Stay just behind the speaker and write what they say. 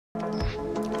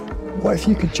What if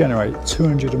you could generate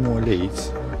 200 or more leads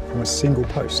from a single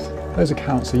post? Those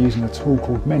accounts are using a tool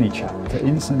called ManyChat to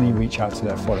instantly reach out to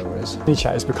their followers.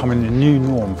 ManyChat is becoming the new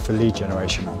norm for lead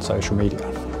generation on social media.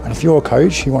 And if you're a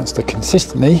coach who wants to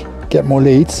consistently get more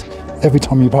leads every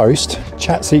time you post,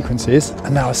 chat sequences are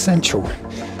now essential,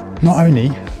 not only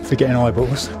for getting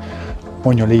eyeballs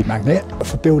on your lead magnet, but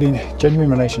for building genuine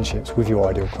relationships with your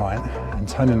ideal client and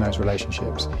turning those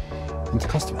relationships into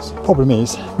customers. The problem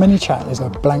is, ManyChat is a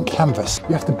blank canvas.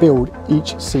 You have to build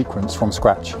each sequence from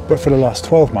scratch. But for the last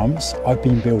 12 months, I've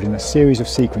been building a series of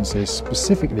sequences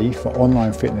specifically for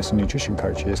online fitness and nutrition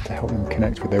coaches to help them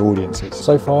connect with their audiences.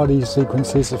 So far, these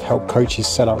sequences have helped coaches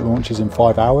set up launches in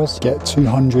 5 hours, get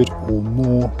 200 or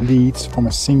more leads from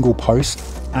a single post,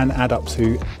 and add up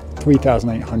to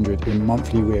 3,800 in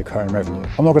monthly recurring revenue.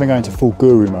 I'm not going to go into full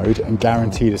guru mode and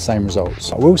guarantee the same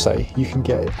results. I will say you can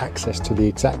get access to the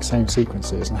exact same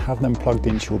sequences and have them plugged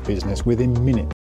into your business within minutes.